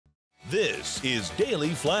This is Daily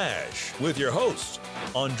Flash with your hosts,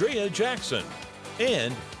 Andrea Jackson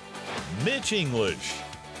and Mitch English.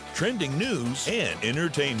 Trending news and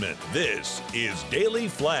entertainment. This is Daily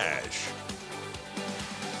Flash.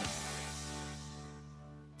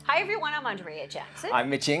 Hi everyone, I'm Andrea Jackson. I'm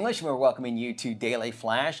Mitch English, and we're welcoming you to Daily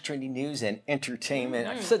Flash, trending news and entertainment.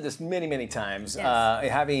 I've said this many, many times.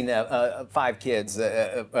 Yes. Having 5 kids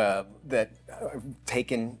that have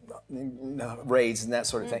taken raised and that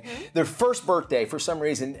sort of thing. Their first birthday, for some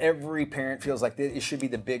reason, every parent feels like it should be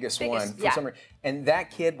the biggest one. For some reason. And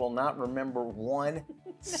that kid will not remember 1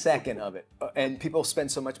 second of it. And people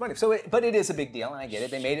spend so much money. But it is a big deal, and I get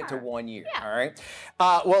it. They made it to 1 year. Yeah. All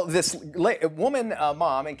right. Well, this woman,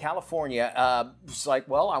 mom in California, was like,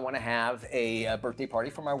 well, I want to have a birthday party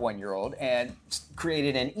for my 1-year-old, and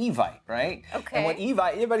created an Evite, right? Okay. And what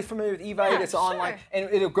Evite, anybody familiar with Evite? It's online, and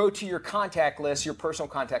it'll go to your contact list, your personal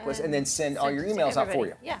contact list, and then send all your emails out for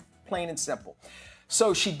you. Yeah. Plain and simple.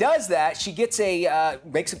 So she does that. She gets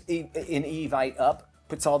makes an Evite up,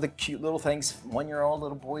 puts all the cute little things, 1-year-old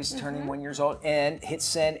little boys turning 1 year old, and hits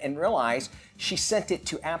send, and realize she sent it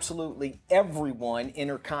to absolutely everyone in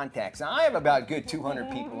her contacts. Now, I have about a good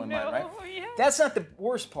 200 people in mine, right? Yeah. That's not the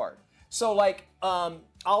worst part. So, like,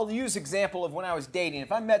 I'll use example of when I was dating.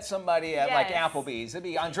 If I met somebody at like Applebee's, it'd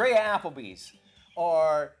be Andrea Applebee's,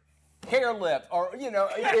 or hair lip, or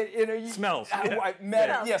Smells.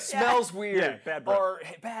 Smells weird. Yeah, bad breath. Or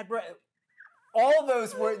bad breath. All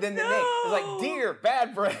those were then the name. It's like, dear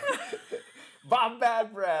bad breath, Bob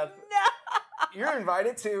Bad Breath. No. You're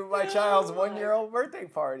invited to my child's 1-year-old birthday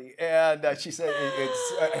party, and she said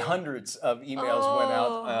it's hundreds of emails went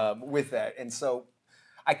out with that, and so.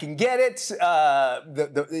 I can get it,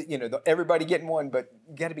 everybody getting one, but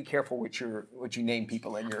you got to be careful what you name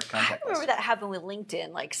people in your contact list. I remember that happened with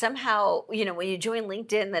LinkedIn. Like somehow, when you join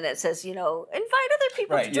LinkedIn, then it says, invite other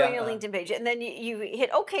people to join your LinkedIn page, and then you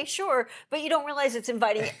hit okay, sure, but you don't realize it's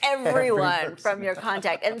inviting everyone from your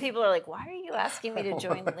contact, and people are like, why are you asking me to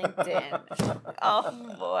join LinkedIn?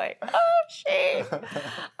 Oh boy, oh shame.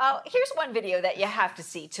 Here's one video that you have to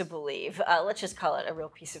see to believe. Let's just call it a real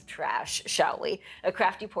piece of trash, shall we? A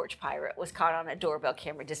crafty porch pirate was caught on a doorbell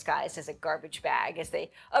camera disguised as a garbage bag as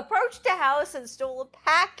they approached a house and stole a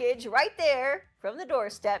package right there from the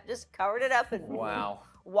doorstep, just covered it up and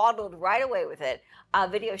waddled right away with it.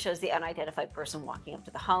 Video shows the unidentified person walking up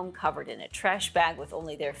to the home covered in a trash bag with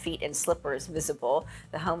only their feet and slippers visible.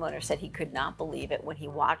 The homeowner said he could not believe it when he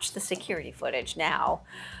watched the security footage. Now,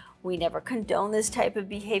 we never condone this type of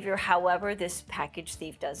behavior. However, this package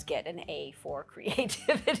thief does get an A for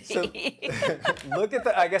creativity. So, look at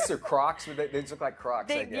I guess they're Crocs. They just look like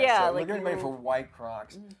Crocs, I guess. Yeah. So like look at made for white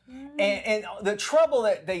Crocs. And the trouble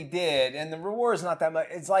that they did, and the reward is not that much,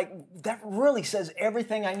 it's like, that really says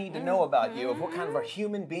everything I need to know about you, of what kind of a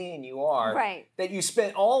human being you are. Right. That you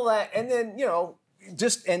spent all that, and then,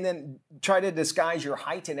 and then try to disguise your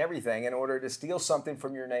height and everything in order to steal something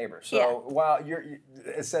from your neighbor. So while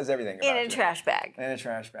it says everything about you. In a trash bag. In a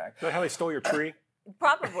trash bag. Is that how they stole your tree?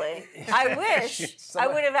 Probably. I wish. I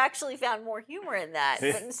would have actually found more humor in that.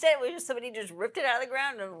 But instead, it was just somebody just ripped it out of the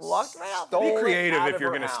ground and walked right off. Be creative if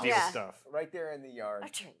you're going to steal stuff. Right there in the yard. A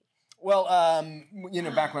tree. Well,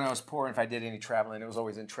 back when I was poor, and if I did any traveling, it was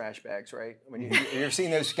always in trash bags, right? When you've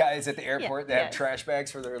seen those guys at the airport that have trash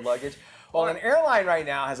bags for their luggage. Well, an airline right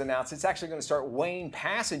now has announced it's actually going to start weighing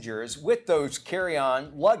passengers with those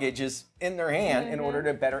carry-on luggages in their hand in order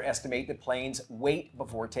to better estimate the plane's weight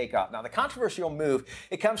before takeoff. Now, the controversial move,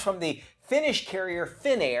 it comes from the Finnish carrier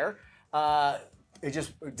Finnair. It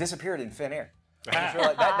just disappeared in Finnair.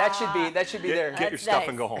 That should be there. Get your stuff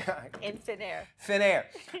and go home. In Finnair. Finnair.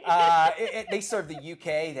 They serve the UK.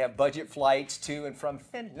 They have budget flights to and from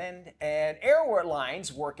Finland. And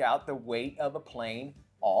airlines work out the weight of a plane,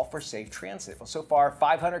 all for safe transit. Well, so far,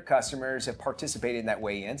 500 customers have participated in that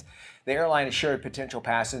weigh-ins. The airline assured potential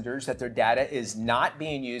passengers that their data is not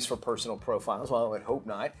being used for personal profiles. Well, I would hope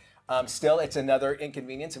not. Still, it's another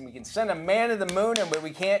inconvenience, and we can send a man to the moon, and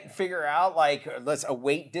we can't figure out a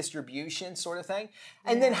weight distribution sort of thing.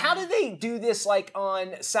 And then how do they do this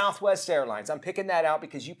on Southwest Airlines? I'm picking that out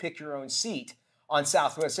because you pick your own seat on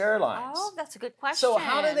Southwest Airlines. Oh, that's a good question. So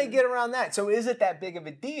how do they get around that? So is it that big of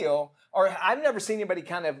a deal? Or I've never seen anybody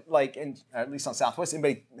kind of at least on Southwest,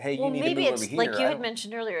 anybody, hey, you need to move over here. Like you had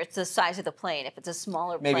mentioned earlier, it's the size of the plane. If it's a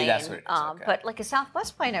smaller plane. Maybe that's what it is. Okay. But like a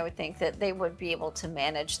Southwest plane, I would think that they would be able to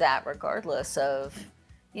manage that regardless of,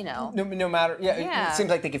 No matter, it seems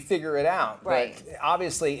like they could figure it out. Right. But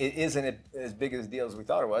obviously, it isn't as big a deal as we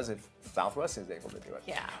thought it was if Southwest is able to do it.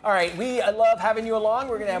 Yeah. All right, we love having you along.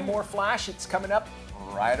 We're going to have more Flash. It's coming up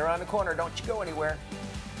right around the corner. Don't you go anywhere.